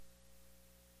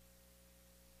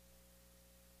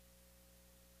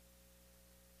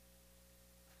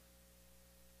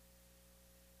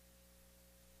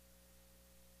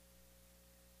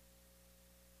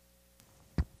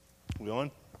We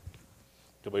on?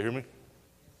 Everybody hear me?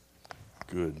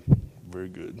 Good. Very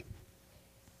good.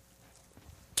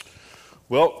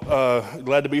 Well,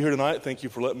 glad to be here tonight. Thank you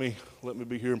for letting me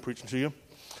be here and preaching to you.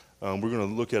 We're going to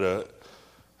look at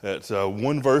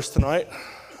one verse tonight.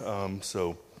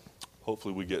 So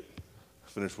hopefully we get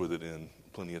finished with it in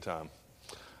plenty of time.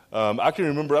 I can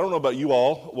remember, I don't know about you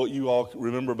all, what you all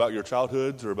remember about your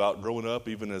childhoods or about growing up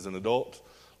even as an adult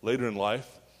later in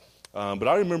life. But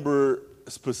I remember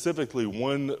specifically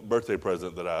one birthday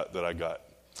present that I got.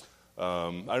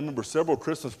 I remember several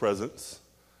Christmas presents.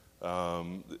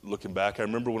 Looking back, I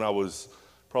remember when I was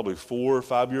probably 4 or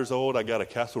 5 years old, I got a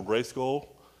Castle Grayskull,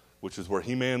 which is where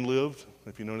He-Man lived.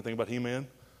 If you know anything about He-Man,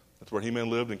 that's where He-Man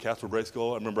lived, in Castle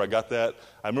Grayskull. I remember I got that.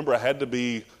 I remember I had to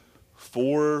be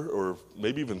 4 or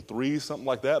maybe even 3, something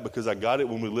like that, because I got it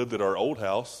when we lived at our old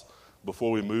house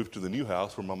before we moved to the new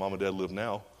house where my mom and dad live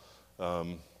now.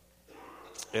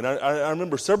 And I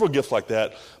remember several gifts like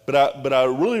that, but I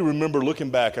really remember looking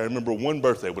back. I remember one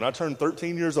birthday when I turned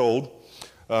 13 years old.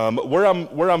 Where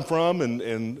I'm from,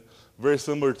 and very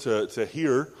similar to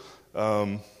here.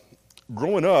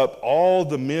 Growing up, all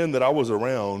the men that I was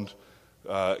around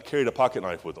carried a pocket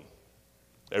knife with them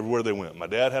everywhere they went. My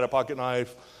dad had a pocket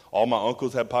knife. All my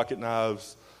uncles had pocket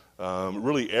knives.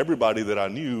 Really, everybody that I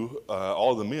knew,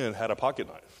 all the men had a pocket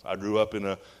knife. I grew up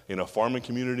in a farming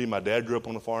community. My dad grew up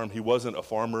on a farm. He wasn't a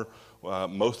farmer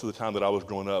most of the time that I was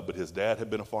growing up, but his dad had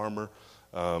been a farmer.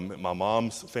 My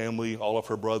mom's family, all of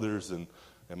her brothers, and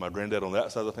my granddad on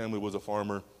that side of the family was a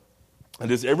farmer. And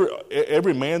just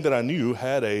every man that I knew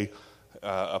had a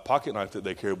pocket knife that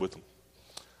they carried with them.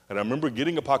 And I remember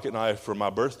getting a pocket knife for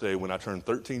my birthday when I turned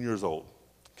 13 years old.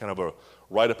 Kind of a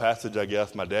rite of passage, I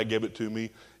guess. My dad gave it to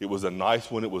me. It was a nice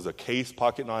one. It was a Case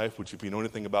pocket knife, which if you know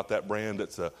anything about that brand,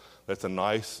 that's a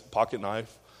nice pocket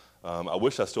knife. I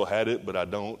wish I still had it, but I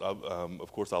don't.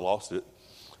 Of course, I lost it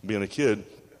being a kid.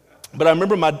 But I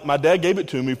remember my dad gave it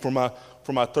to me for my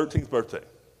 13th birthday.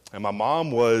 And my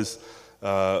mom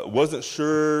wasn't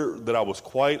sure that I was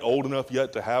quite old enough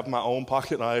yet to have my own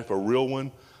pocket knife, a real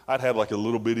one. I'd have like a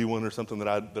little bitty one or something that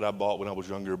I bought when I was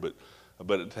younger, but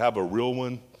to have a real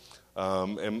one.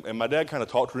 And my dad kind of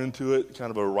talked her into it,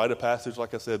 kind of a rite of passage,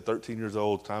 like I said, 13 years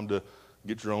old, time to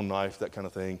get your own knife, that kind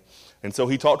of thing. And so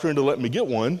he talked her into letting me get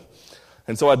one.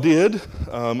 And so I did.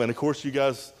 And of course, you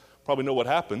guys probably know what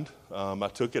happened. I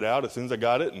took it out as soon as I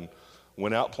got it and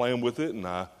went out playing with it, and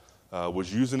I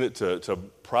was using it to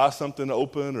pry something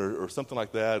open or something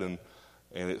like that, and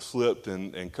it slipped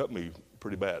and cut me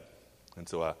pretty bad. And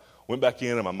so I went back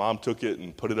in, and my mom took it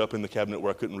and put it up in the cabinet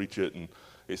where I couldn't reach it, and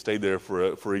it stayed there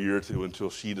for a year or two until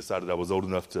she decided I was old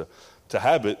enough to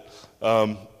have it.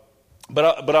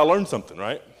 But I learned something,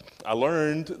 right? I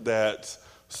learned that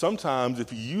sometimes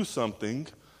if you use something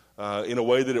in a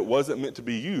way that it wasn't meant to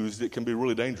be used, it can be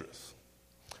really dangerous.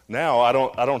 Now I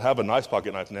don't have a nice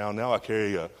pocket knife now. Now I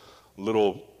carry a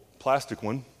little plastic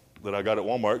one that I got at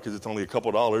Walmart because it's only a couple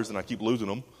dollars and I keep losing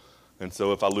them. And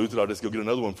so if I lose it, I'll just go get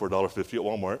another one for $1.50 at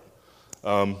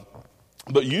Walmart.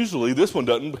 But usually, this one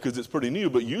doesn't because it's pretty new,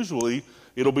 but usually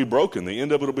it'll be broken. The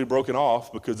end of it will be broken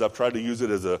off because I've tried to use it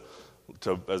as a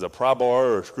pry bar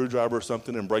or a screwdriver or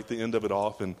something and break the end of it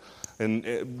off.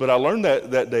 But I learned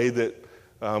that day that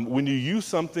when you use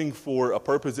something for a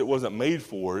purpose it wasn't made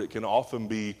for, it can often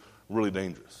be really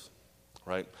dangerous,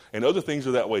 right? And other things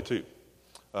are that way too.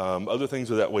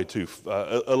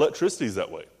 Electricity is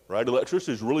that way, right?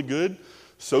 Electricity is really good,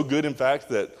 so good in fact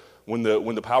that when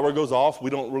the power goes off, we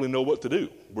don't really know what to do.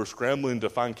 We're scrambling to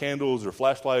find candles or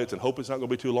flashlights and hope it's not going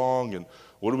to be too long. And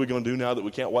what are we going to do now that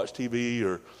we can't watch TV,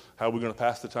 or how are we going to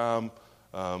pass the time?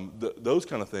 Those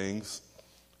kind of things.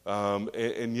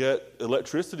 And yet,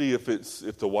 electricity, if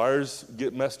the wires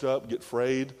get messed up, get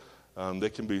frayed, there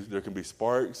can be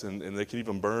sparks, and they can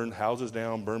even burn houses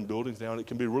down, burn buildings down. It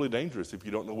can be really dangerous if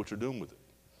you don't know what you're doing with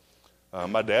it.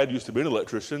 My dad used to be an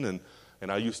electrician,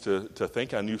 and I used to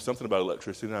think I knew something about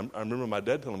electricity. And I remember my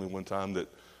dad telling me one time that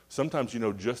sometimes you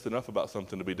know just enough about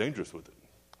something to be dangerous with it,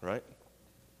 right?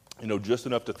 You know just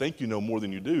enough to think you know more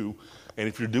than you do. And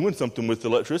if you're doing something with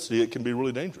electricity, it can be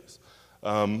really dangerous.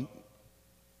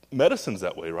 Medicine's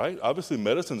that way, right? Obviously,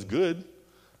 medicine's good,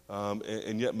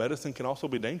 and yet medicine can also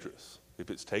be dangerous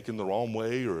if it's taken the wrong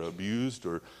way or abused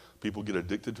or people get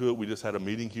addicted to it. We just had a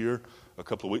meeting here a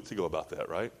couple of weeks ago about that,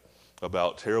 right?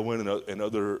 About heroin and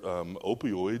other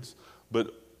opioids,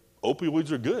 but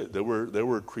opioids are good. They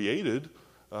were created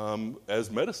as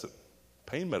medicine,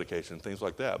 pain medication, things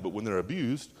like that. But when they're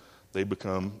abused, they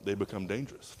become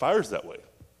dangerous. Fire's that way,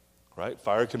 right?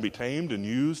 Fire can be tamed and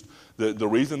used. The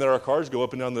reason that our cars go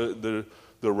up and down the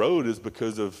road is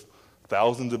because of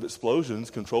thousands of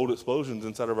explosions, controlled explosions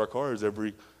inside of our cars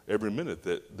every minute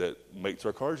that makes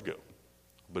our cars go.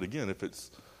 But again, if it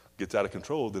gets out of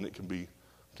control, then it can be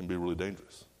really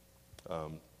dangerous.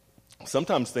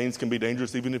 Sometimes things can be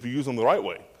dangerous even if you use them the right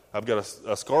way. I've got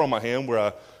a scar on my hand where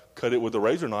I cut it with a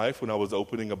razor knife when I was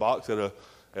opening a box at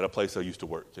a place I used to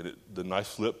work, and the knife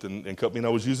slipped and cut me, and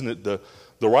I was using it the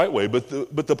right way. But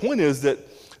the point is that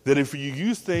if you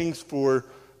use things for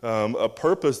a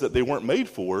purpose that they weren't made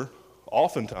for,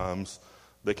 oftentimes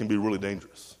they can be really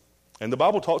dangerous. And the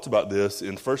Bible talks about this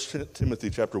in 1 Timothy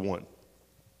chapter 1.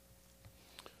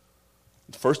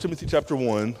 1 Timothy chapter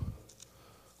 1,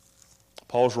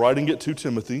 Paul's writing it to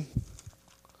Timothy.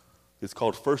 It's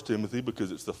called 1 Timothy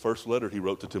because it's the first letter he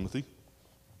wrote to Timothy.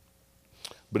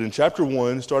 But in chapter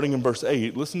 1, starting in verse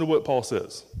 8, listen to what Paul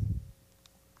says.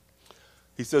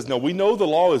 He says, "Now we know the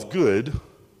law is good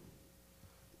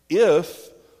if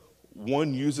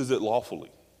one uses it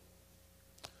lawfully."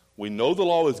 We know the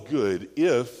law is good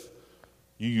if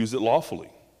you use it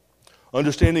lawfully.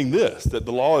 Understanding this, that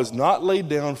the law is not laid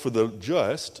down for the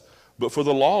just, but for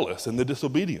the lawless and the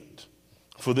disobedient,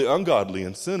 for the ungodly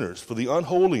and sinners, for the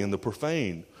unholy and the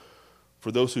profane,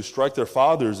 for those who strike their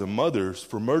fathers and mothers,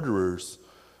 for murderers,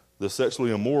 the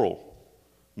sexually immoral,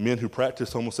 men who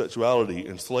practice homosexuality,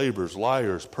 enslavers,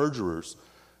 liars, perjurers,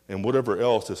 and whatever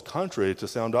else is contrary to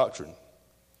sound doctrine,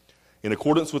 in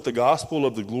accordance with the gospel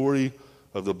of the glory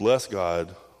of the blessed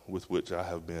God with which I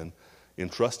have been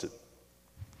entrusted.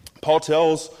 Paul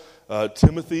tells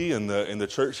Timothy and the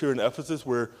church here in Ephesus,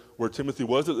 where Timothy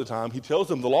was at the time, he tells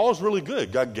them the law is really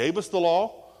good. God gave us the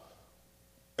law,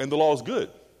 and the law is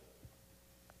good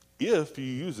if you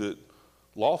use it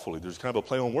lawfully. There's kind of a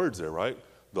play on words there, right?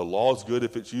 The law is good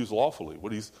if it's used lawfully.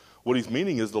 What he's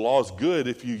meaning is the law is good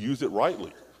if you use it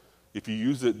rightly, if you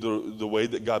use it the way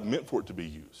that God meant for it to be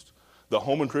used. The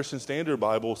Holman Christian Standard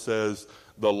Bible says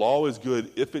the law is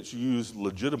good if it's used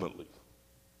legitimately.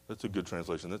 That's a good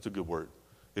translation. That's a good word.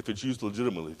 If it's used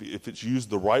legitimately, if it's used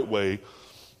the right way,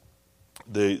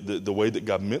 the way that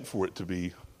God meant for it to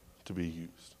be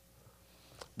used.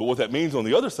 But what that means on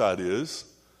the other side is,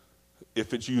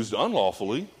 if it's used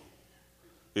unlawfully,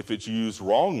 if it's used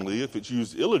wrongly, if it's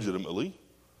used illegitimately,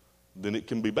 then it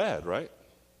can be bad, right?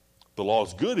 The law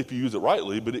is good if you use it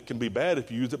rightly, but it can be bad if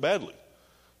you use it badly.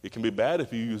 It can be bad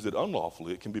if you use it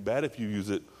unlawfully. It can be bad if you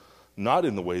use it not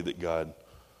in the way that God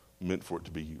meant for it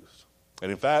to be used.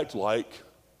 And in fact, like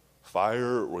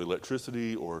fire or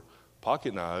electricity or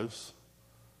pocket knives,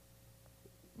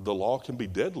 the law can be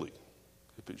deadly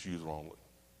if it's used wrongly.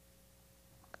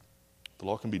 The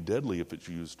law can be deadly if it's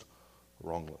used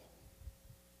wrongly.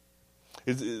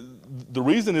 The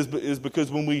reason is because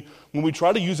when we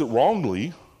try to use it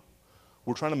wrongly,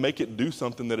 we're trying to make it do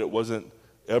something that it wasn't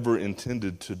ever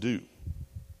intended to do.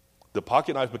 The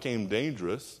pocket knife became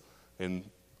dangerous and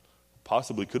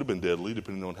possibly could have been deadly,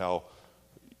 depending on how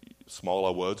small I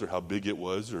was or how big it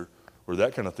was or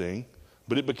that kind of thing.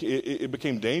 But it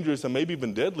became dangerous and maybe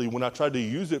even deadly when I tried to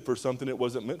use it for something it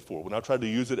wasn't meant for. When I tried to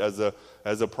use it as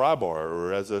a pry bar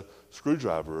or as a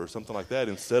screwdriver or something like that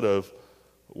instead of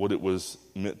what it was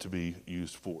meant to be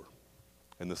used for.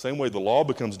 In the same way, the law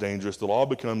becomes dangerous, the law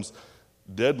becomes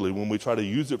deadly when we try to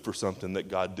use it for something that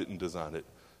God didn't design it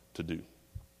to do.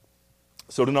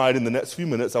 So tonight, in the next few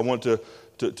minutes, I want to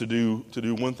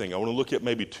do one thing. I want to look at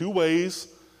maybe two ways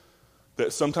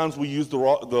that sometimes we use the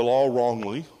law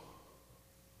wrongly,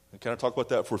 and kind of talk about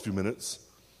that for a few minutes.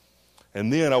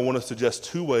 And then I want to suggest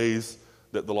two ways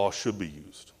that the law should be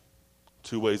used.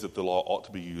 Two ways that the law ought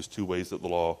to be used. Two ways that the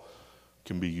law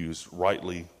can be used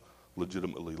rightly,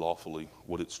 legitimately, lawfully,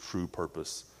 what its true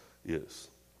purpose is.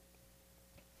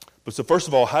 But so first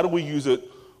of all, how do we use it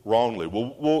wrongly?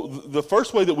 Well, the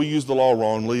first way that we use the law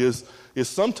wrongly is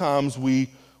sometimes we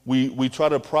try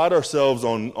to pride ourselves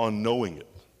on knowing it.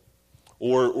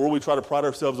 Or we try to pride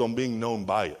ourselves on being known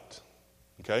by it.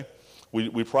 Okay?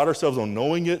 We pride ourselves on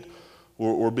knowing it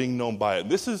or being known by it.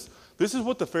 This is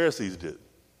what the Pharisees did.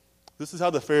 This is how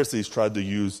the Pharisees tried to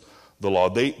use the law.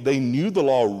 They knew the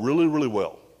law really, really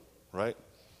well, right?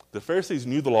 The Pharisees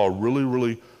knew the law really,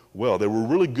 really well. They were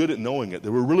really good at knowing it. They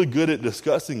were really good at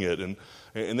discussing it, and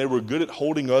they were good at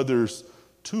holding others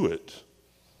to it.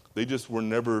 They just were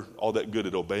never all that good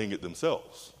at obeying it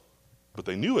themselves. But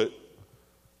they knew it,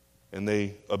 and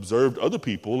they observed other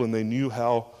people, and they knew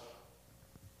how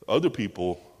other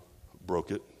people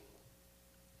broke it.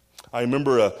 I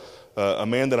remember a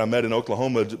man that I met in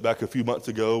Oklahoma back a few months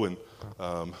ago,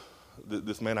 and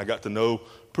this man I got to know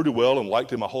pretty well and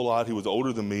liked him a whole lot. He was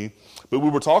older than me, but we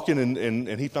were talking,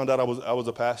 and he found out I was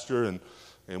a pastor, and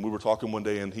we were talking one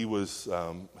day, and he was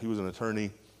an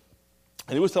attorney,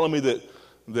 and he was telling me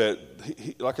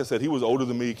that, like I said, he was older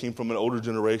than me, came from an older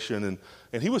generation,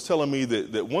 and he was telling me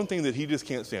that one thing that he just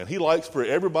can't stand, he likes for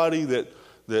everybody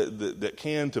that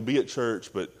can to be at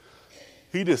church, but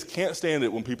he just can't stand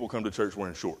it when people come to church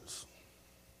wearing shorts.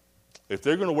 If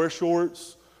they're going to wear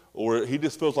shorts, or he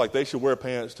just feels like they should wear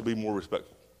pants to be more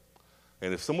respectful.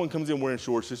 And if someone comes in wearing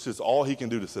shorts, it's just all he can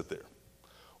do to sit there.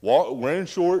 Wearing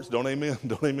shorts, don't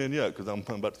amen yet, because I'm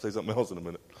about to say something else in a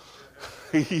minute.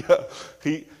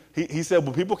 He said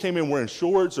when people came in wearing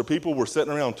shorts, or people were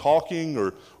sitting around talking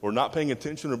or not paying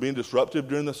attention or being disruptive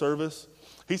during the service,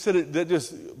 he said that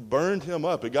just burned him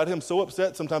up. It got him so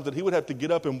upset sometimes that he would have to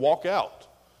get up and walk out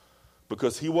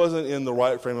because he wasn't in the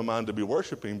right frame of mind to be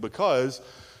worshiping, because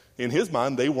in his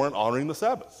mind they weren't honoring the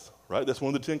Sabbath, right? That's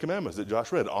one of the 10 Commandments that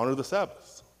Josh read, honor the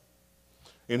Sabbath.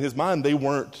 In his mind they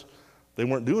weren't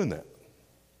doing that.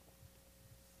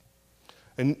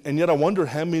 And yet I wonder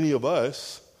how many of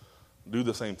us do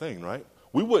the same thing, right?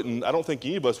 I don't think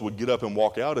any of us would get up and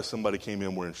walk out if somebody came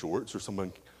in wearing shorts, or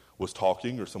someone was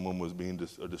talking, or someone was being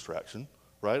a distraction,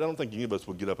 right? I don't think any of us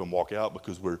would get up and walk out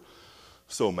because we're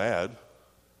so mad.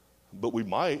 But we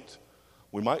might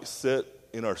sit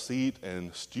in our seat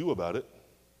and stew about it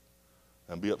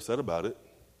and be upset about it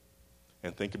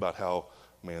and think about how,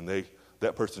 man,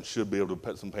 that person should be able to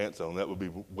put some pants on. That would be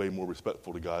way more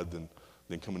respectful to God than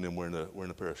coming in wearing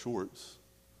a pair of shorts,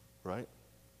 right?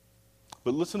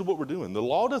 But listen to what we're doing. The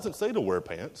law doesn't say to wear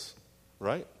pants,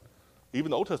 right?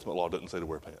 Even the Old Testament law doesn't say to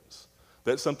wear pants.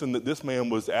 That's something that this man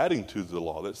was adding to the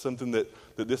law. That's something that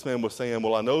this man was saying,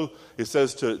 well, I know it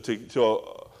says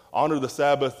to honor the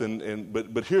Sabbath,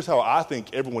 but here's how I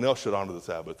think everyone else should honor the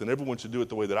Sabbath, and everyone should do it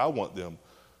the way that I want them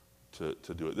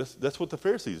to do it. That's what the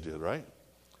Pharisees did, right?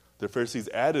 The Pharisees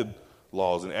added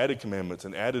laws and added commandments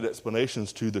and added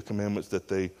explanations to the commandments that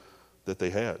they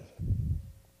had.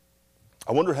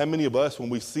 I wonder how many of us, when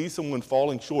we see someone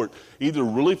falling short, either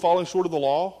really falling short of the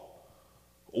law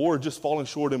or just falling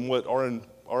short in what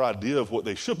our idea of what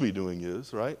they should be doing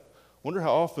is, right? I wonder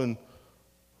how often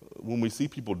when we see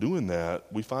people doing that,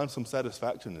 we find some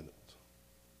satisfaction in it.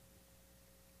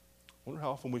 I wonder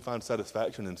how often we find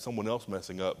satisfaction in someone else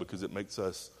messing up because it makes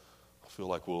us feel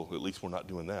like, well, at least we're not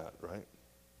doing that, right?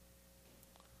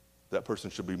 That person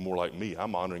should be more like me.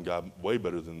 I'm honoring God way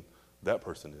better than that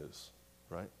person is,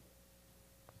 right?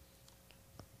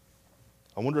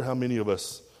 I wonder how many of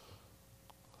us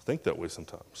think that way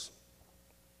sometimes.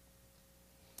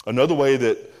 Another way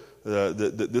that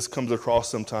this comes across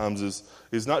sometimes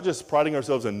is not just priding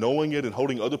ourselves in knowing it and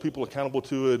holding other people accountable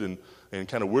to it and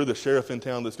kind of we're the sheriff in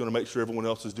town that's going to make sure everyone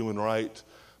else is doing right.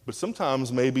 But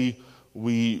sometimes maybe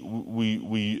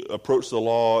we approach the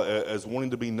law as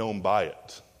wanting to be known by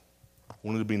it.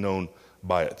 Wanting to be known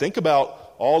by it. Think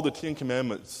about all the 10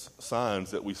 Commandments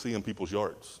signs that we see in people's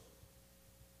yards.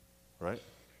 Right?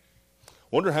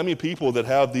 Wonder how many people that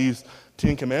have these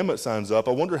 10 Commandment signs up,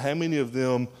 I wonder how many of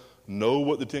them know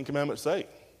what the 10 Commandments say.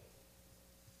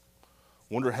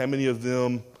 Wonder how many of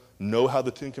them know how the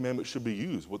 10 Commandments should be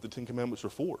used, what the 10 Commandments are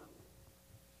for.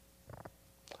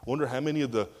 Wonder how many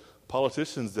of the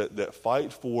politicians that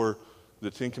fight for the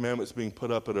 10 Commandments being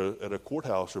put up at a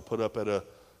courthouse or put up at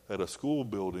a school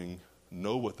building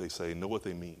know what they say, know what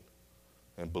they mean,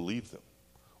 and believe them.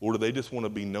 Or do they just want to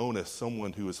be known as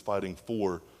someone who is fighting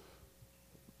for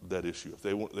that issue? If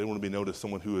they want to be known as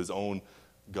someone who is on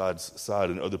God's side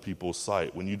and other people's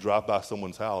sight. When you drive by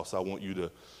someone's house, I want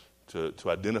you to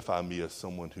identify me as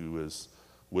someone who is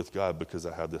with God because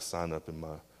I have this sign up in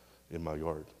my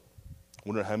yard. I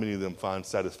wonder how many of them find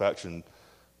satisfaction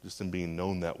just in being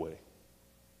known that way.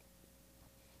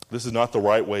 This is not the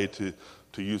right way to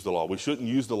use the law. We shouldn't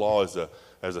use the law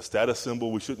as a status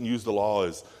symbol. We shouldn't use the law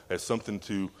as something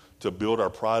to build our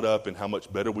pride up and how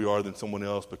much better we are than someone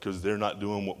else because they're not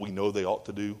doing what we know they ought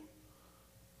to do.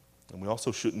 And we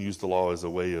also shouldn't use the law as a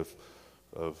way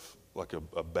of like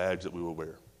a badge that we will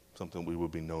wear, something we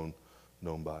would be known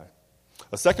by.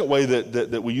 A second way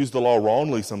that we use the law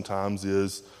wrongly sometimes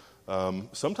is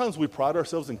sometimes we pride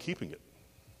ourselves in keeping it.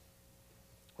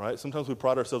 Right? Sometimes we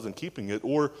pride ourselves in keeping it,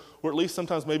 or at least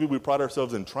sometimes maybe we pride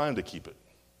ourselves in trying to keep it,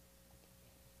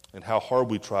 and how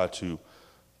hard we try to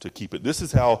keep it. This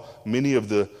is how many of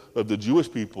the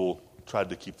Jewish people tried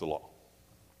to keep the law.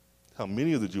 How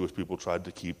many of the Jewish people tried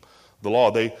to keep the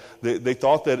law. They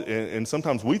thought that, and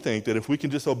sometimes we think that if we can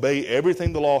just obey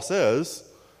everything the law says,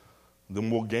 then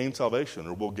we'll gain salvation,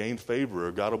 or we'll gain favor,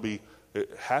 or God will be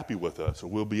happy with us, or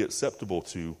we'll be acceptable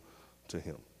to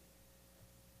Him.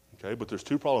 Okay, but there's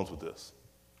two problems with this.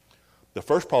 The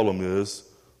first problem is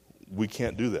we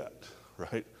can't do that,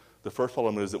 right? The first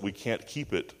problem is that we can't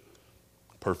keep it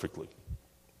perfectly.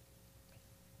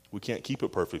 We can't keep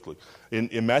it perfectly.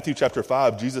 In Matthew chapter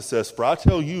 5, Jesus says, "For I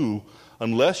tell you,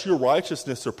 unless your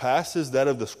righteousness surpasses that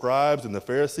of the scribes and the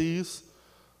Pharisees,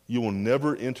 you will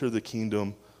never enter the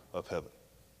kingdom of heaven."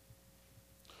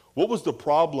 What was the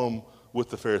problem with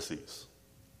the Pharisees?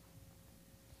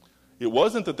 It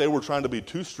wasn't that they were trying to be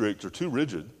too strict or too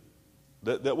rigid.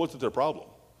 That wasn't their problem.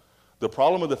 The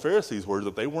problem of the Pharisees was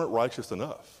that they weren't righteous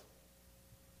enough.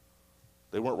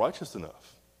 They weren't righteous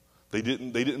enough. They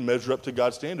didn't measure up to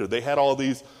God's standard. They had all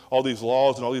these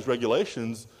laws and all these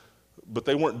regulations, but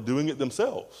they weren't doing it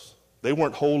themselves. They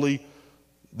weren't holy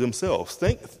themselves.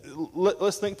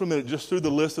 Let's think for a minute just through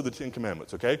the list of the 10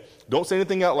 Commandments, okay? Don't say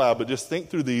anything out loud, but just think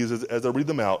through these as I read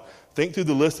them out. Think through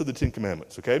the list of the 10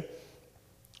 Commandments, okay?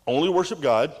 Only worship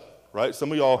God, right?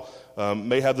 Some of y'all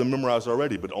may have them memorized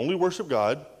already, but only worship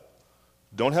God.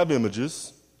 Don't have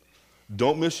images.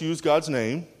 Don't misuse God's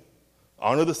name.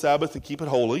 Honor the Sabbath and keep it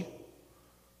holy.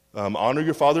 Honor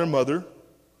your father and mother.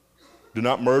 Do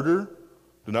not murder.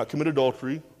 Do not commit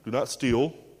adultery. Do not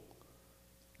steal.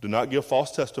 Do not give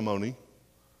false testimony.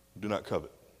 Do not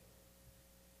covet.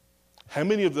 How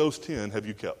many of those 10 have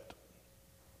you kept?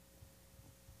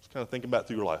 Just kind of thinking back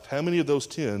through your life. How many of those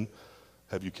 10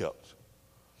 have you kept?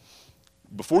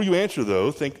 Before you answer,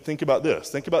 though, think about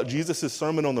this. Think about Jesus'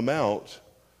 Sermon on the Mount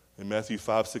in Matthew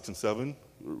 5, 6, and 7.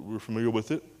 We're familiar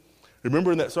with it.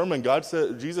 Remember in that sermon,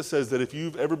 Jesus says that if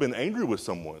you've ever been angry with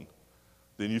someone,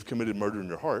 then you've committed murder in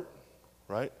your heart,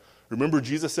 right? Remember,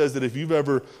 Jesus says that if you've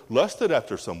ever lusted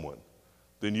after someone,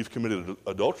 then you've committed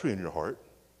adultery in your heart,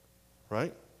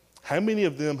 right? How many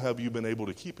of them have you been able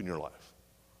to keep in your life?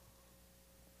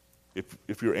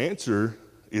 If your answer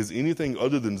is anything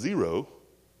other than 0,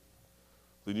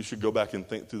 then you should go back and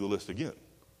think through the list again,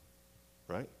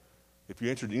 right? If you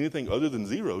answered anything other than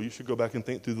 0, you should go back and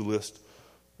think through the list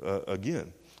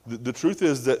again. The truth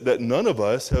is that none of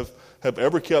us have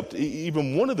ever kept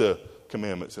even one of the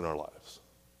commandments in our lives.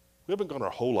 We haven't gone our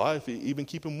whole life even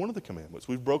keeping one of the commandments.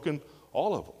 We've broken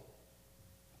all of them.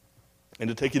 And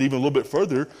to take it even a little bit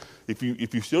further, if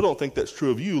you still don't think that's true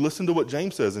of you, listen to what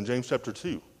James says in James chapter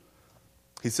 2.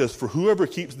 He says, "For whoever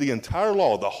keeps the entire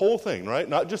law," the whole thing, right?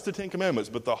 Not just the 10 Commandments,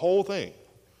 but the whole thing.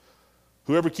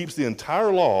 "Whoever keeps the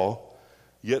entire law,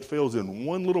 yet fails in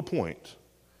one little point,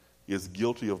 is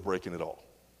guilty of breaking it all."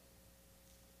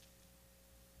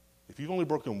 If you've only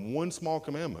broken one small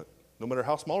commandment, no matter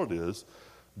how small it is,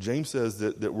 James says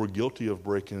that we're guilty of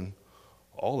breaking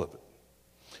all of it.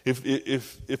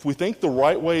 If we think the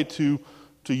right way to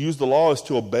use the law is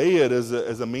to obey it as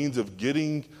a means of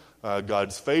getting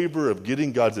God's favor, of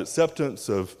getting God's acceptance,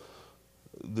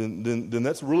 then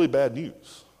that's really bad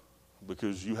news,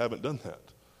 because you haven't done that.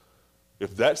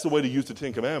 If that's the way to use the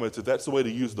 10 Commandments, if that's the way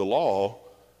to use the law,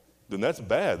 then that's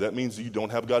bad. That means you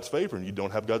don't have God's favor and you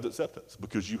don't have God's acceptance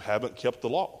because you haven't kept the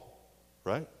law,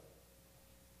 right?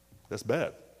 That's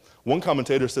bad. One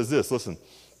commentator says this, listen.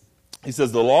 He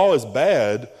says, "The law is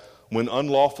bad when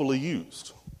unlawfully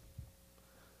used.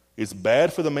 It's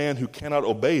bad for the man who cannot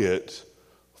obey it,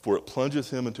 for it plunges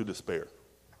him into despair.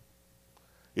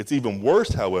 It's even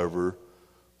worse, however,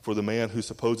 for the man who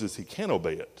supposes he can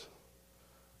obey it,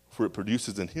 for it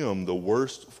produces in him the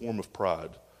worst form of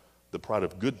pride, the pride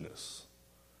of goodness.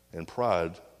 And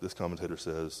pride," this commentator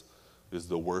says, "is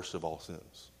the worst of all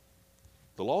sins."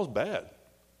 The law is bad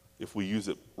if we use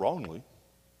it wrongly,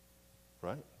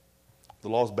 right? The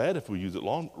law is bad if we use it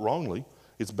wrongly.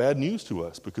 It's bad news to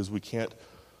us because we can't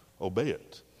obey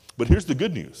it. But here's the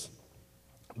good news.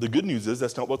 The good news is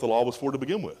that's not what the law was for to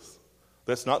begin with.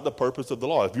 That's not the purpose of the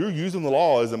law. If you're using the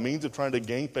law as a means of trying to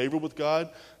gain favor with God,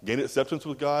 gain acceptance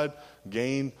with God,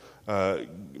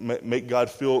 make God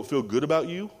feel good about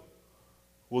you,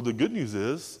 well, the good news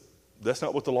is that's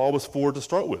not what the law was for to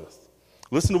start with.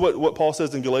 Listen to what Paul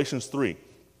says in Galatians 3.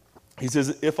 He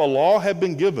says, if a law had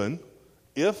been given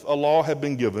that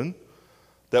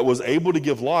was able to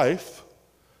give life,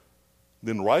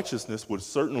 then righteousness would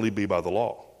certainly be by the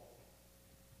law.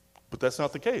 But that's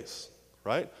not the case,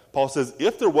 right? Paul says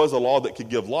if there was a law that could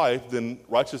give life, then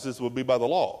righteousness would be by the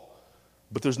law.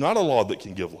 But there's not a law that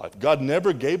can give life. God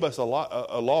never gave us a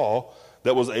law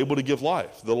that was able to give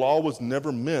life. The law was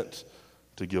never meant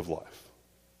to give life.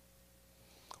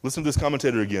 Listen to this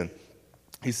commentator again.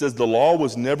 He says the law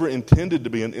was never intended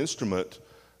to be an instrument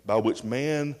by which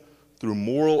man, through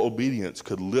moral obedience,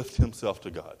 could lift himself to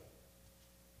God.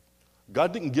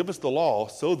 God didn't give us the law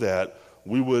so that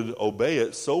we would obey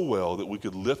it so well that we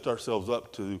could lift ourselves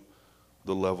up to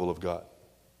the level of God.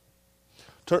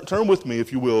 Turn with me,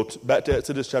 if you will, back to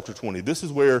Exodus chapter 20. This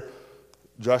is where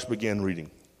Josh began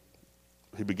reading.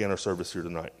 He began our service here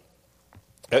tonight.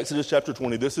 Exodus chapter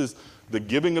 20, this is the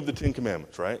giving of the 10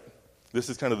 Commandments, right? This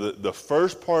is kind of the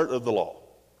first part of the law.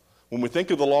 When we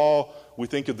think of the law, we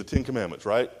think of the Ten Commandments,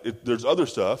 right? There's other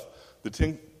stuff. The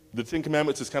Ten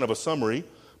Commandments is kind of a summary,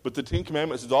 but the Ten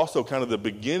Commandments is also kind of the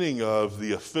beginning of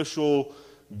the official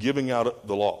giving out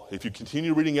the law. If you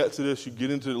continue reading Exodus, you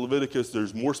get into Leviticus,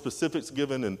 there's more specifics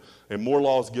given and more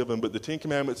laws given, but the Ten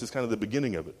Commandments is kind of the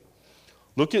beginning of it.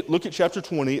 Look at chapter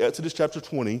 20, Exodus chapter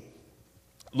 20.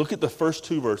 Look at the first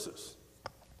 2 verses.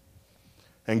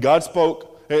 And God spoke.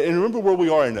 And remember where we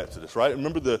are in Exodus, right?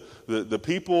 Remember the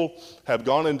people have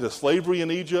gone into slavery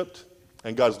in Egypt,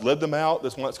 and God's led them out.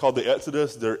 That's why it's called the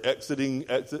Exodus. They're exiting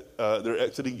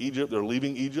Egypt. They're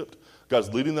leaving Egypt.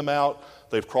 God's leading them out.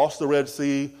 They've crossed the Red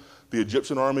Sea. The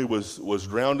Egyptian army was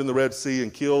drowned in the Red Sea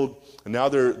and killed. And now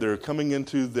they're coming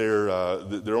into they're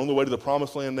on the way to the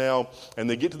Promised Land now. And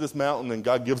they get to this mountain, and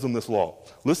God gives them this law.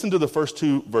 Listen to the first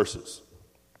 2 verses.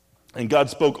 And God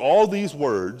spoke all these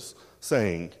words,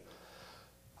 saying,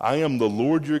 I am the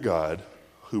Lord your God,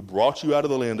 who brought you out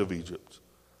of the land of Egypt,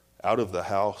 out of the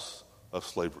house of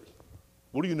slavery.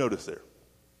 What do you notice there?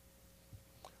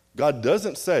 God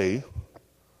doesn't say,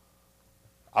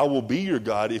 I will be your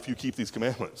God if you keep these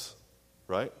commandments,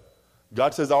 right?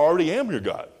 God says, I already am your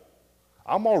God.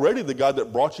 I'm already the God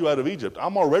that brought you out of Egypt.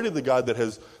 I'm already the God that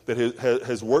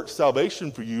has worked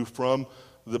salvation for you from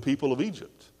the people of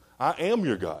Egypt. I am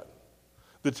your God.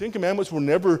 The Ten Commandments were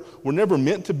never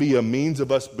meant to be a means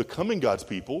of us becoming God's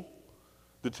people.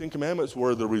 The Ten Commandments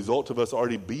were the result of us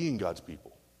already being God's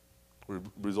people. The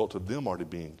result of them already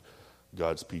being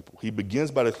God's people. He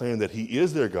begins by declaring that he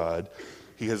is their God.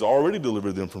 He has already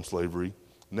delivered them from slavery.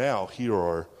 Now, here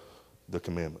are the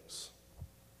commandments.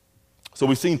 So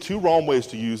we've seen 2 wrong ways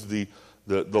to use the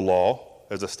law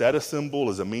as a status symbol,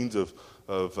 as a means of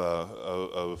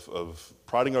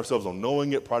priding ourselves on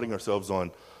knowing it, priding ourselves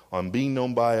on being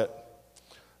known by it,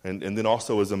 and then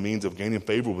also as a means of gaining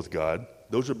favor with God.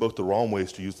 Those are both the wrong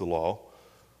ways to use the law.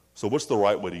 So what's the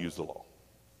right way to use the law?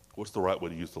 What's the right way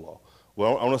to use the law?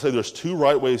 Well, I want to say there's 2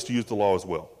 right ways to use the law as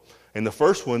well. And the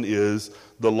first one is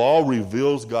the law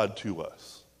reveals God to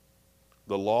us.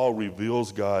 The law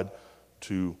reveals God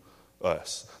to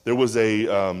us. There was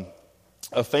a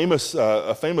famous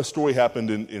story happened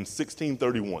in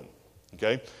 1631.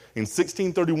 Okay, in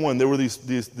 1631 there were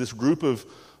this group of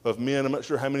men. I'm not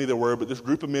sure how many there were, but this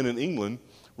group of men in England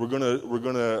were going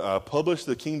to publish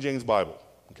the King James Bible.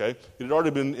 Okay, it had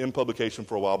already been in publication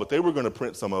for a while, but they were going to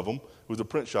print some of them. It was a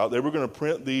print shop. They were going to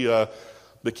print the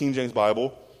King James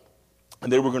Bible,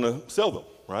 and they were going to sell them,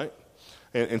 right?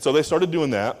 And so they started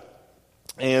doing that.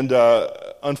 And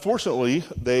unfortunately,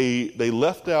 they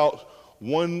left out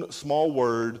one small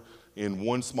word in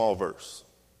one small verse.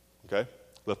 Okay,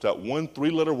 left out one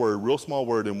 3-letter word, real small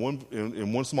word in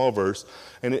one small verse,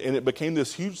 and it became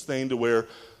this huge thing to where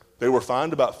they were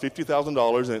fined about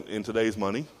 $50,000 in today's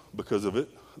money because of it.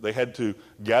 They had to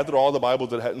gather all the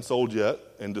Bibles that hadn't sold yet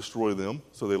and destroy them,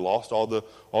 so they lost all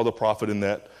the profit in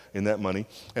that money.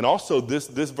 And also, this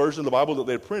version of the Bible that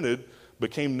they printed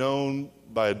became known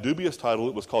by a dubious title.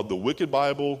 It was called the Wicked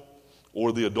Bible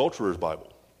or the Adulterer's Bible.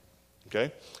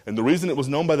 Okay, and the reason it was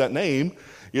known by that name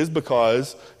is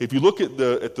because if you look at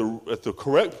the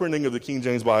correct printing of the King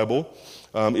James Bible,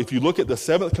 if you look at the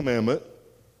 7th commandment,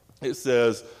 it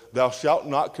says, "Thou shalt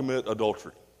not commit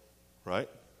adultery." Right?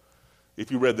 If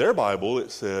you read their Bible,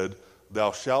 it said,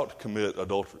 "Thou shalt commit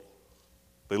adultery."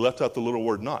 They left out the little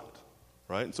word "not."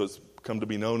 Right? And so it's come to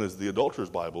be known as the Adulterer's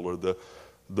Bible or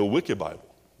the Wicked Bible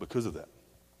because of that.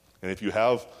 And if you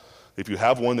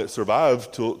have one that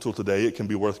survived till today, it can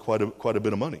be worth quite a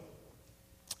bit of money.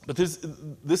 But this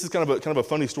is kind of a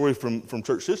funny story from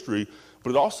church history,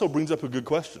 but it also brings up a good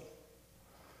question.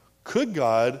 Could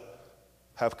God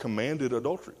have commanded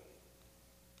adultery?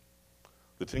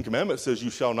 The 10 Commandments says you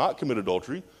shall not commit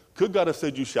adultery. Could God have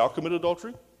said you shall commit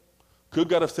adultery? Could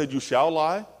God have said you shall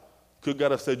lie? Could God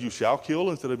have said you shall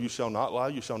kill instead of you shall not lie,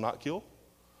 you shall not kill?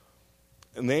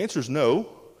 And the answer is no,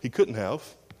 he couldn't have,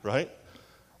 right?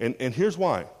 And here's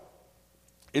why.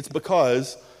 It's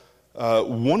because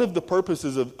one of the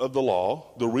purposes of the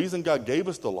law, the reason God gave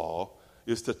us the law,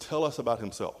 is to tell us about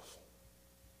himself.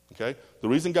 Okay? The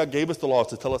reason God gave us the law is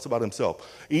to tell us about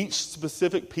himself. Each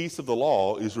specific piece of the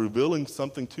law is revealing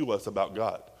something to us about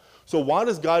God. So why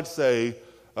does God say,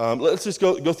 let's just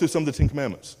go through some of the 10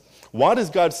 Commandments. Why does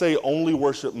God say, only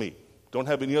worship me? Don't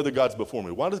have any other gods before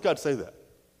me. Why does God say that?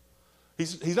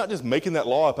 He's not just making that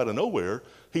law up out of nowhere.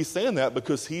 He's saying that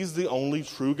because he's the only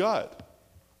true God.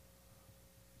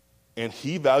 And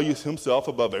he values himself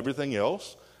above everything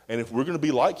else. And if we're going to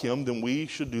be like him, then we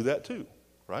should do that too,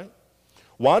 right?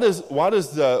 Why does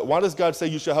God say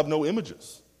you shall have no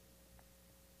images?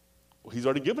 Well, he's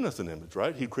already given us an image,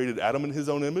 right? He created Adam in his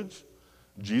own image.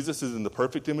 Jesus is in the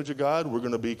perfect image of God. We're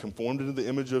going to be conformed into the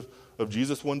image of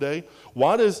Jesus one day.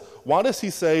 Why does he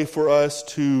say for us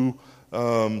to,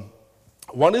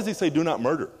 why does he say do not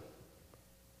murder?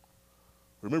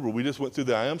 Remember, we just went through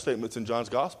the I am statements in John's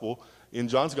gospel. In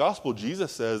John's gospel,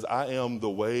 Jesus says, I am the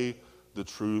way, the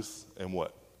truth, and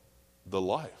what? The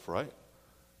life, right?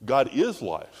 God is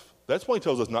life. That's why he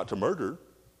tells us not to murder.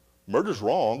 Murder's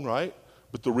wrong, right?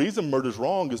 But the reason murder's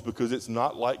wrong is because it's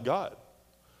not like God.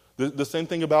 The same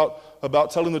thing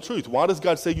about telling the truth. Why does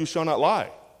God say you shall not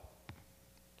lie?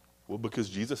 Well, because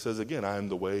Jesus says again, I am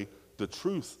the way, the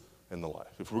truth, and the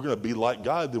life. If we're going to be like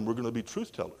God, then we're going to be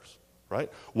truth tellers,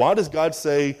 right? Why does God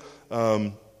say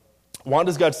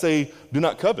do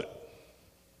not covet?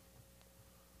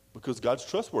 Because God's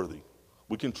trustworthy.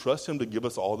 We can trust him to give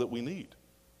us all that we need.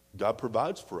 God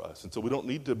provides for us, and so we don't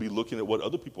need to be looking at what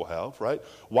other people have, right?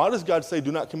 Why does God say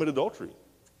do not commit adultery?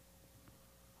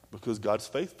 Because God's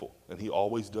faithful, and he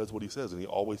always does what he says, and he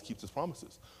always keeps his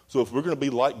promises. So if we're going to be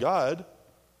like God,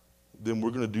 then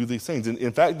we're going to do these things. And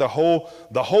in fact, the whole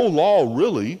law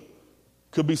really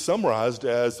could be summarized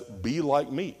as be like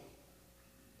me.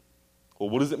 Well,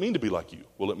 what does it mean to be like you?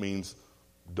 Well, it means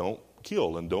don't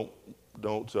kill, and don't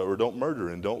murder,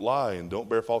 and don't lie, and don't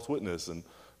bear false witness, and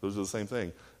those are the same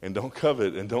thing. And don't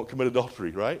covet, and don't commit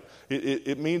adultery, right?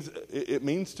 It means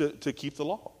to keep the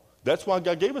law. That's why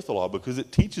God gave us the law, because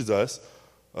it teaches us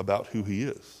about who he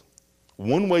is.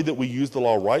 One way that we use the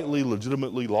law rightly,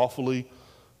 legitimately, lawfully,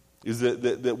 is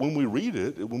that when we read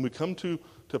it, when we come to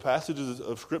passages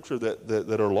of Scripture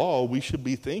that are law, we should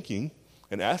be thinking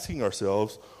and asking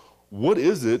ourselves, what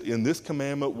is it in this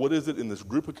commandment? What is it in this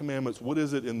group of commandments? What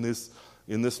is it in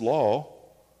this law?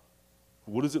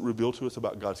 What does it reveal to us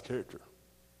about God's character?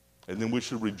 And then we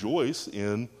should rejoice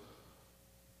in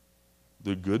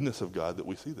the goodness of God that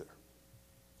we see there.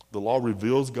 The law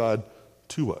reveals God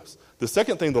to us. The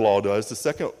second thing the law does, the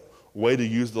second way to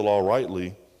use the law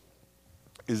rightly,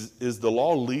 is the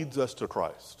law leads us to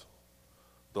Christ.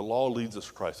 The law leads us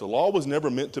to Christ. The law was never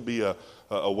meant to be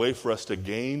a way for us to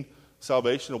gain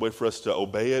salvation, a way for us to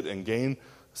obey it and gain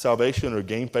salvation or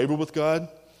gain favor with God.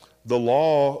 The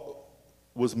law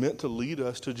was meant to lead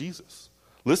us to Jesus.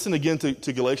 Listen again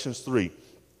to Galatians 3.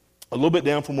 A little bit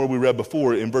down from where we read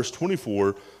before, in verse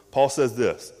 24, Paul says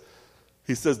this.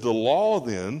 He says, the law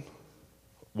then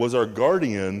was our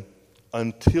guardian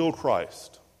until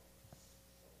Christ,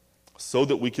 so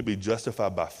that we could be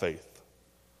justified by faith.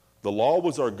 The law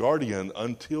was our guardian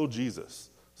until Jesus,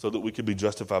 so that we could be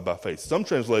justified by faith. Some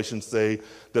translations say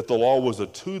that the law was a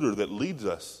tutor that leads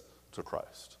us to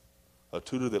Christ, a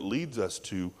tutor that leads us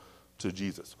to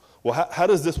Jesus. Well, how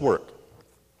does this work?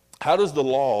 How does the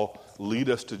law lead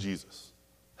us to Jesus?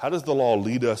 How does the law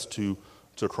lead us to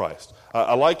Christ?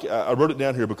 I wrote it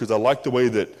down here because I like the way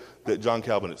that John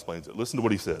Calvin explains it. Listen to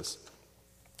what he says.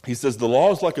 He says, the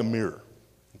law is like a mirror.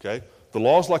 Okay? The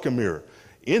law is like a mirror.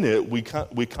 In it, we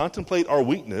contemplate our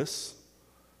weakness,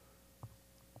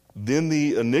 then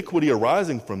the iniquity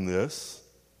arising from this,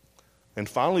 and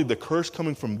finally the curse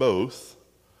coming from both,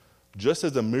 just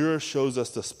as a mirror shows us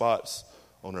the spots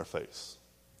on our face.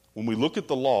 When we look at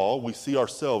the law, we see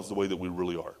ourselves the way that we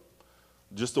really are.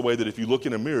 Just the way that if you look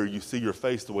in a mirror, you see your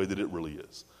face the way that it really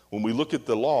is. When we look at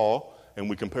the law and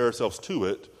we compare ourselves to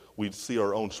it, we see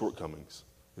our own shortcomings,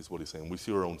 is what he's saying. We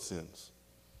see our own sins.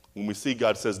 When we see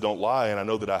God says don't lie, and I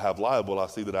know that I have lied, well, I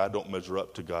see that I don't measure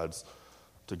up to God's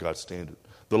standard.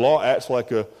 The law acts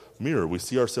like a mirror. We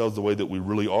see ourselves the way that we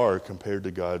really are compared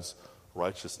to God's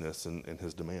righteousness and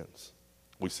his demands.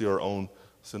 We see our own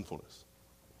sinfulness.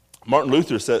 Martin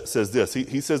Luther says this.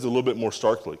 He says it a little bit more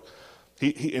starkly.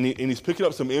 He's picking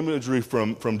up some imagery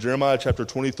from Jeremiah chapter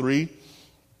 23.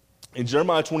 In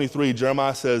Jeremiah 23,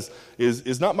 Jeremiah says,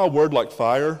 is not my word like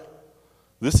fire?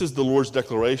 This is the Lord's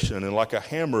declaration, and like a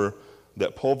hammer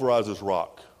that pulverizes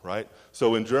rock, right?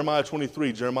 So in Jeremiah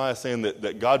 23, Jeremiah is saying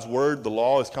that God's word, the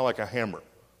law, is kind of like a hammer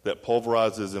that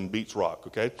pulverizes and beats rock,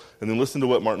 okay? And then listen to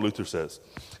what Martin Luther says.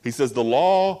 He says, the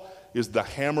law is the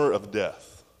hammer of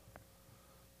death,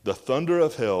 the thunder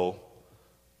of hell,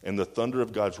 and the thunder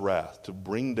of God's wrath to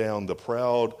bring down the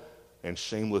proud and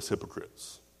shameless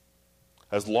hypocrites.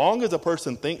 As long as a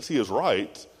person thinks he is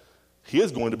right, he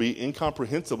is going to be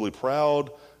incomprehensibly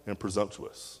proud and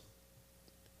presumptuous.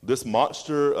 This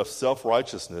monster of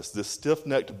self-righteousness, this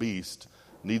stiff-necked beast,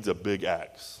 needs a big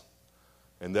axe.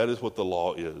 And that is what the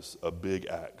law is, a big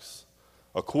axe.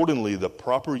 Accordingly, the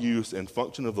proper use and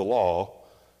function of the law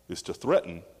is to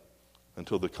threaten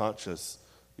until the conscience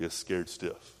is scared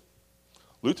stiff.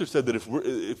 Luther said that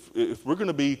if we're going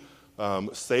to be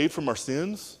saved from our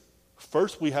sins,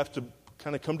 first we have to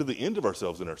kind of come to the end of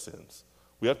ourselves in our sins.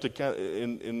 We have to kind of,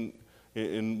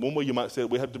 in one way you might say it,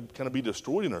 we have to kind of be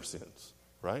destroyed in our sins,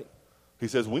 right? He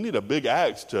says we need a big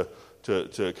axe to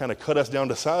kind of cut us down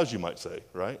to size, you might say,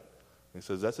 right? He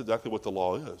says that's exactly what the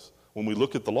law is. When we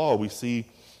look at the law, we see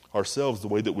ourselves the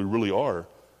way that we really are.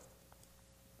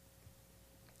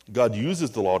 God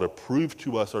uses the law to prove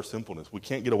to us our sinfulness. We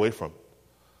can't get away from it.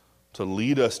 To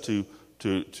lead us to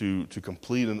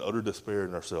complete and utter despair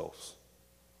in ourselves.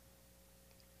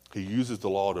 He uses the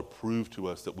law to prove to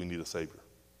us that we need a Savior.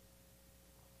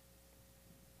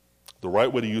 The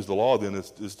right way to use the law then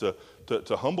is to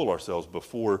humble ourselves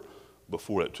before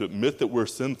it, to admit that we're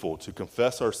sinful, to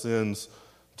confess our sins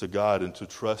to God, and to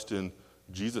trust in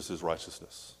Jesus'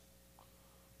 righteousness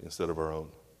instead of our own.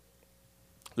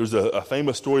 There's a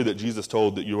famous story that Jesus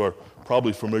told that you are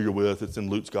probably familiar with. It's in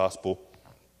Luke's gospel.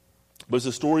 But it's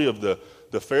the story of the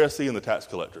Pharisee and the tax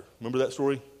collector. Remember that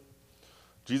story?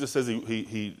 Jesus says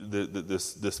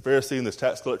this Pharisee and this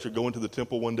tax collector go into the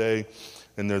temple one day,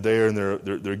 and they're there, and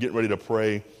they're getting ready to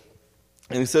pray.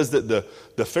 And he says that the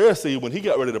Pharisee, when he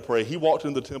got ready to pray, he walked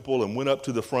into the temple and went up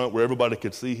to the front where everybody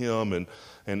could see him,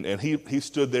 and he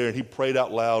stood there and he prayed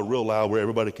out loud, real loud, where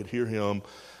everybody could hear him.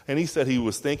 And he said he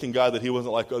was thanking God that he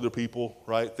wasn't like other people,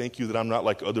 right? Thank you that I'm not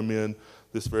like other men,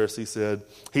 this Pharisee said.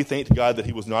 He thanked God that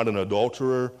he was not an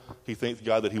adulterer. He thanked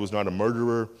God that he was not a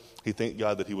murderer. He thanked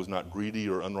God that he was not greedy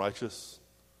or unrighteous.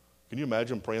 Can you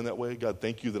imagine praying that way? God,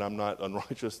 thank you that I'm not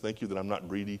unrighteous. Thank you that I'm not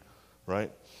greedy,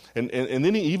 right? And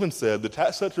then he even said, the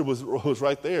tax collector was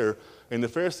right there, and the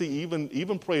Pharisee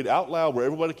even prayed out loud where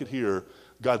everybody could hear,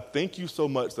 God, thank you so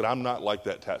much that I'm not like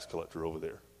that tax collector over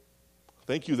there.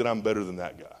 Thank you that I'm better than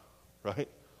that guy, right?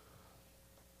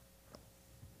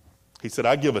 He said,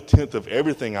 I give a tenth of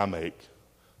everything I make.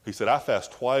 He said, I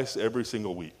fast twice every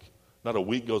single week. Not a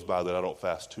week goes by that I don't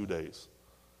fast 2 days.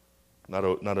 Not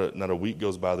a week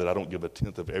goes by that I don't give a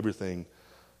tenth of everything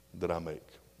that I make.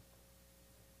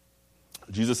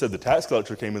 Jesus said the tax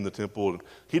collector came in the temple, and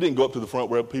he didn't go up to the front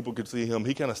where people could see him.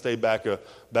 He kind of stayed back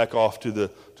off to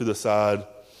the side.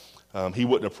 He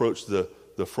wouldn't approach the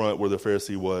front where the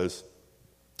Pharisee was.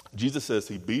 Jesus says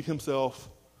he beat himself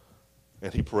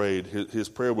and he prayed. His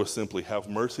prayer was simply, have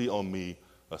mercy on me,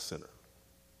 a sinner.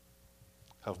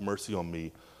 Have mercy on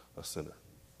me, a sinner.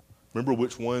 Remember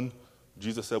which one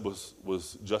Jesus said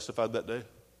was justified that day?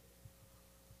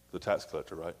 The tax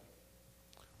collector, right?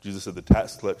 Jesus said the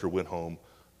tax collector went home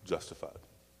justified.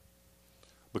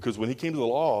 Because when he came to the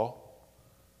law,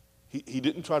 he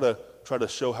didn't try to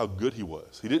show how good he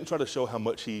was. He didn't try to show how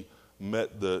much he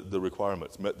met the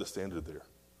requirements, met the standard there.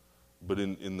 But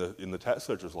in the tax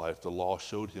collector's life, the law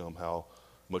showed him how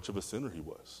much of a sinner he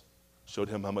was. Showed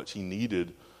him how much he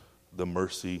needed the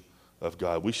mercy of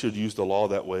God. We should use the law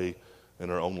that way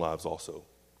in our own lives also.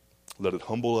 Let it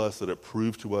humble us, let it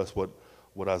prove to us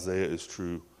what Isaiah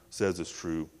says is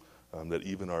true, that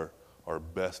even our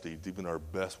best deeds, even our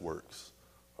best works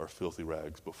are filthy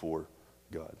rags before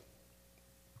God.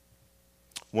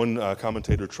 One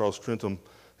commentator, Charles Trentham,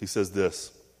 he says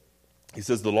this. He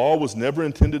says, the law was never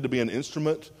intended to be an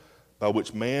instrument by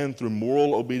which man, through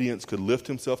moral obedience, could lift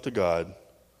himself to God.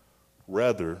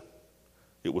 Rather,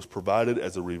 it was provided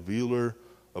as a revealer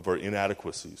of our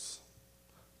inadequacies,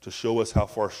 to show us how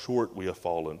far short we have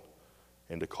fallen,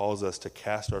 and to cause us to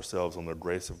cast ourselves on the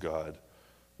grace of God,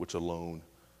 which alone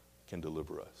can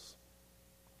deliver us.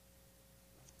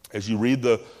 As you read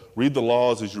the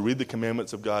laws, as you read the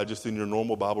commandments of God, just in your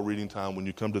normal Bible reading time, when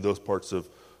you come to those parts of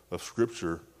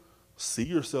Scripture, see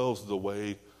yourselves the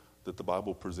way that the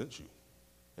Bible presents you,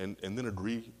 and then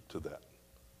agree to that,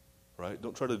 right?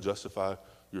 Don't try to justify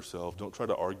yourself. Don't try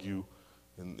to argue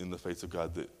in the face of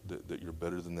God that you're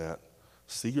better than that.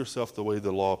 See yourself the way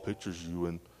the law pictures you,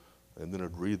 and then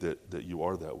agree that you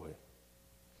are that way.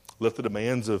 Let the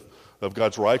demands of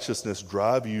God's righteousness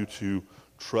drive you to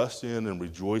trust in and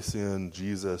rejoice in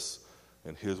Jesus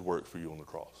and his work for you on the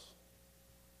cross.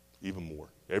 Even more.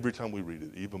 Every time we read it,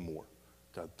 even more.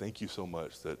 God, thank you so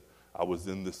much that I was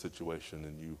in this situation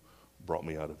and you brought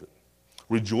me out of it.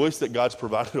 Rejoice that God's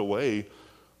provided a way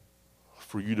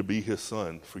for you to be his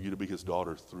son, for you to be his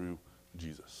daughter through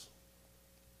Jesus.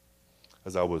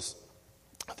 As I was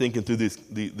thinking through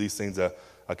these things,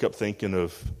 I kept thinking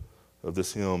of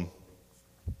this hymn.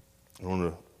 I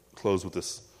want to close with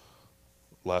this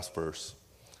last verse.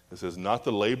 It says, not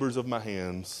the labors of my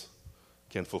hands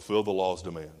can fulfill the law's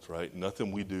demands, right?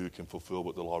 Nothing we do can fulfill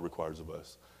what the law requires of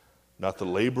us. Not the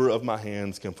labor of my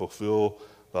hands can fulfill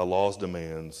thy law's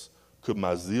demands. Could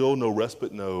my zeal no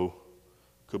respite know?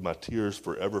 Could my tears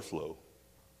forever flow?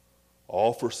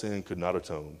 All for sin could not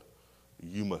atone.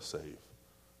 You must save,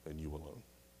 and you alone.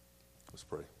 Let's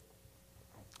pray.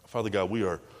 Father God, we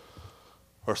are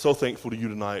so thankful to you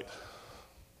tonight.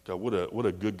 God, what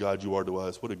a good God you are to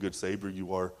us. What a good Savior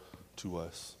you are to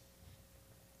us.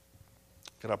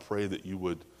 God, I pray that you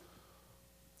would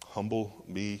humble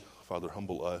me, Father,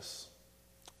 humble us.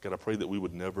 God, I pray that we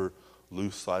would never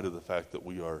lose sight of the fact that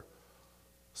we are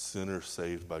sinners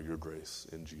saved by your grace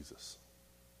in Jesus.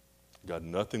 God,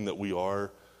 nothing that we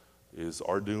are is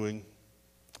our doing.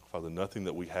 Father, nothing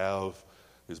that we have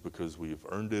is because we've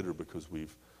earned it or because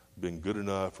we've been good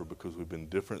enough or because we've been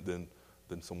different than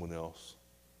someone else.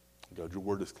 God, your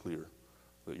word is clear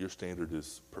that your standard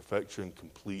is perfection,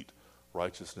 complete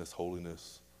righteousness,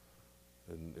 holiness.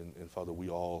 And Father, we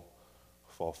all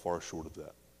fall far short of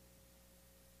that.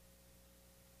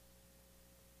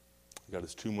 God,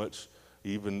 it's too much,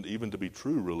 even to be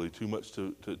true, really, too much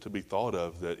to be thought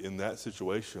of, that in that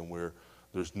situation where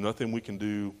there's nothing we can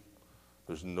do,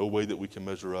 there's no way that we can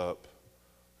measure up,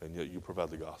 and yet you provide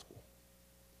the gospel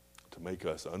to make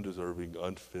us undeserving,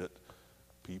 unfit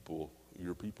people,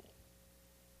 your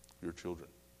children.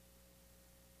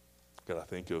 God, I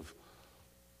think of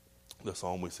the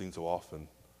psalm we sing so often,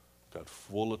 God,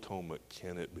 full atonement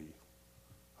can it be?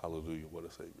 Hallelujah, what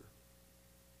a Savior.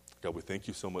 God, we thank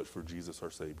you so much for Jesus, our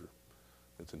Savior.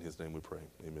 It's in his name we pray.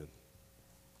 Amen.